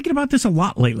 I've been thinking about this a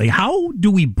lot lately. How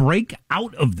do we break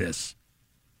out of this?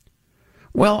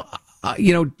 Well,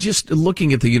 just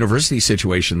looking at the university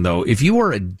situation, though, if you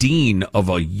are a dean of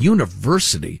a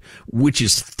university, which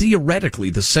is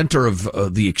theoretically the center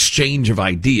of the exchange of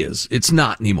ideas, it's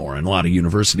not anymore in a lot of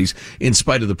universities, in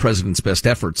spite of the president's best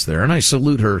efforts there. And I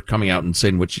salute her coming out and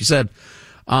saying what she said.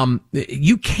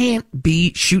 You can't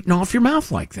be shooting off your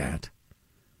mouth like that.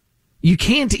 You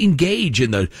can't engage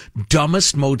in the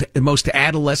dumbest, most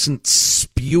adolescent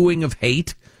spewing of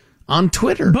hate on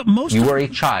Twitter. But you were a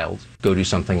child. Go do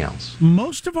something else.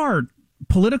 Most of our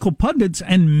political pundits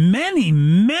and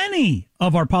many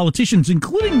of our politicians,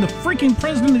 including the freaking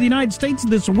president of the United States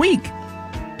this week,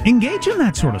 engage in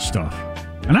that sort of stuff.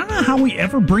 And I don't know how we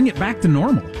ever bring it back to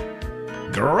normal.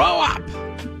 Grow up!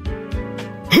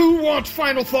 Who wants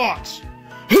final thoughts?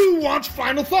 Who wants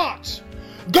final thoughts?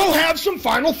 Go have some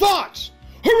final thoughts.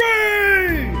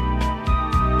 Hooray!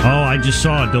 Oh, I just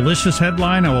saw a delicious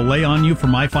headline I will lay on you for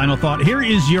my final thought. Here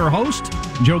is your host,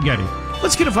 Joe Getty.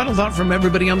 Let's get a final thought from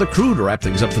everybody on the crew to wrap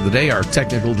things up for the day. Our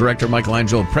technical director,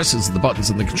 Michelangelo, presses the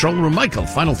buttons in the control room. Michael,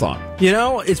 final thought. You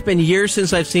know, it's been years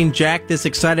since I've seen Jack this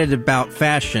excited about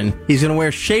fashion. He's going to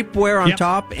wear shapewear on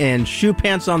top and shoe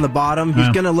pants on the bottom. He's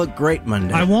going to look great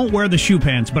Monday. I won't wear the shoe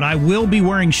pants, but I will be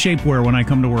wearing shapewear when I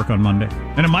come to work on Monday.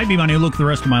 And it might be my new look the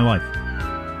rest of my life.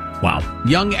 Wow.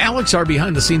 Young Alex, our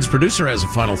behind-the-scenes producer, has a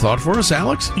final thought for us.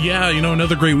 Alex? Yeah, you know,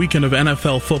 another great weekend of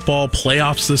NFL football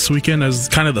playoffs this weekend. As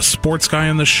kind of the sports guy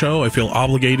on the show, I feel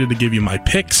obligated to give you my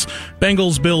picks.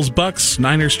 Bengals, Bills, Bucks,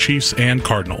 Niners, Chiefs, and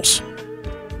Cardinals.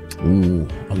 Ooh,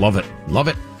 I love it. Love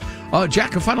it.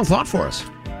 Jack, a final thought for us.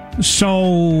 So,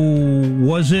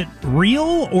 was it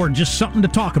real or just something to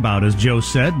talk about, as Joe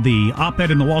said? The op-ed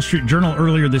in the Wall Street Journal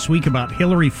earlier this week about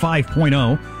Hillary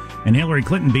 5.0 and Hillary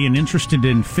Clinton being interested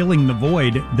in filling the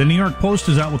void. The New York Post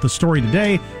is out with the story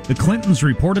today. The Clintons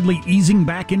reportedly easing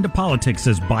back into politics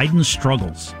as Biden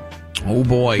struggles. Oh,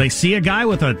 boy. They see a guy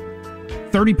with a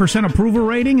 30% approval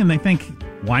rating and they think,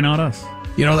 why not us?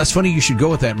 You know, that's funny you should go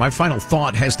with that. My final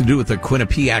thought has to do with the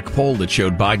Quinnipiac poll that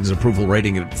showed Biden's approval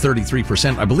rating at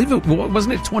 33%. I believe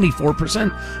wasn't it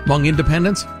 24% among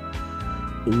independents?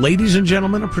 Ladies and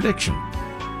gentlemen, a prediction.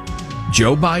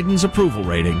 Joe Biden's approval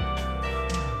rating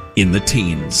in the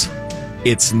teens.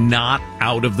 It's not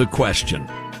out of the question.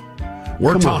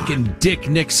 We're talking Dick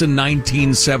Nixon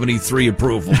 1973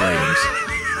 approval ratings.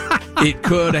 It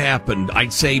could happen,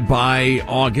 I'd say, by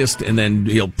August, and then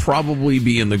he'll probably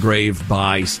be in the grave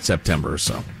by September or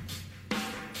so.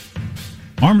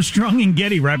 Armstrong and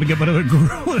Getty wrapping up another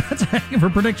that's a heck of a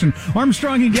prediction.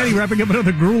 Armstrong and Getty wrapping up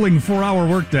another grueling 4-hour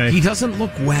workday. He doesn't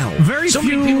look well. Very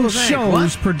few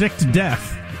shows predict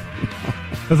death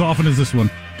as often as this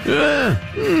one.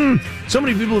 So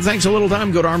many people, it takes a little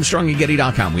time. Go to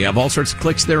ArmstrongandGetty.com. We have all sorts of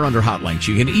clicks there under hot links.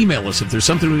 You can email us if there's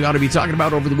something we ought to be talking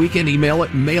about over the weekend. Email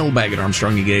it, mailbag at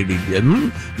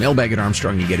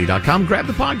ArmstrongandGetty.com. Grab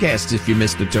the podcast if you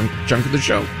missed a chunk of the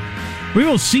show. We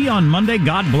will see you on Monday.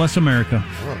 God bless America.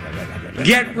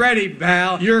 Get ready,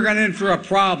 pal. You're going in for a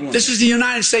problem. This is the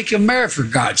United States of America, for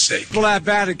God's sake. People have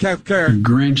bad at care. The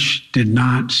Grinch did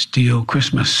not steal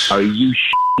Christmas. Are you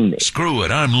me? Screw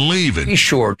it, I'm leaving. Be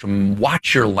sure to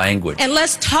watch your language. And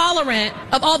less tolerant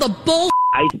of all the bull.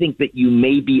 I think that you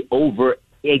may be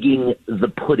over-egging the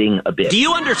pudding a bit. Do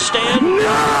you understand?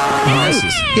 No!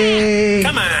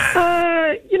 Come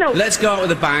on. Let's go out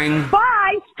with a bang.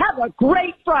 Bye. Have a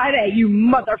great Friday, you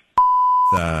mother.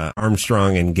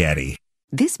 Armstrong and Getty.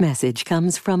 This message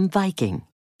comes from Viking,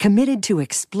 committed to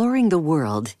exploring the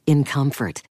world in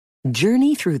comfort.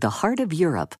 Journey through the heart of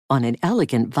Europe on an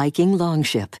elegant Viking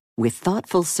longship with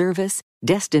thoughtful service,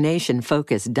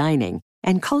 destination-focused dining,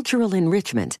 and cultural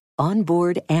enrichment on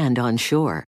board and on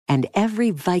shore. And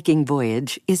every Viking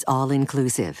voyage is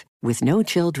all-inclusive, with no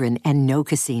children and no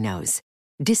casinos.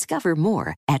 Discover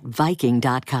more at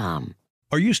Viking.com.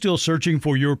 Are you still searching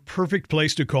for your perfect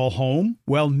place to call home?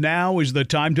 Well, now is the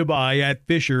time to buy at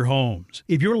Fisher Homes.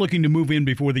 If you're looking to move in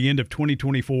before the end of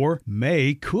 2024,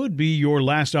 May could be your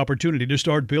last opportunity to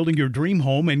start building your dream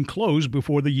home and close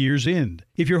before the year's end.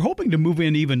 If you're hoping to move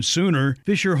in even sooner,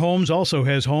 Fisher Homes also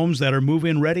has homes that are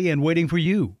move-in ready and waiting for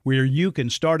you, where you can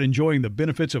start enjoying the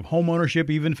benefits of homeownership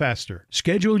even faster.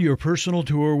 Schedule your personal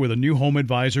tour with a new home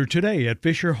advisor today at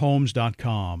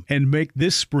FisherHomes.com and make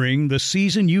this spring the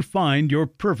season you find your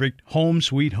perfect home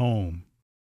sweet home.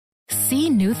 See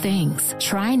new things,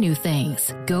 try new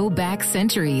things, go back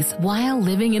centuries while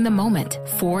living in the moment,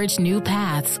 forge new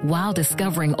paths while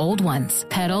discovering old ones,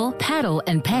 pedal, paddle,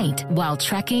 and paint while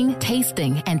trekking,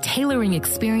 tasting, and tailoring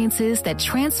experiences that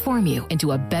transform you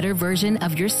into a better version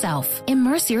of yourself.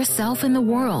 Immerse yourself in the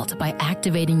world by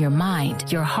activating your mind,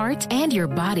 your heart, and your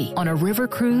body on a river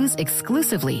cruise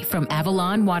exclusively from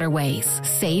Avalon Waterways.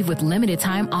 Save with limited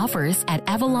time offers at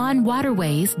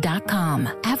AvalonWaterways.com.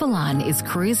 Avalon is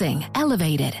cruising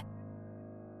elevated.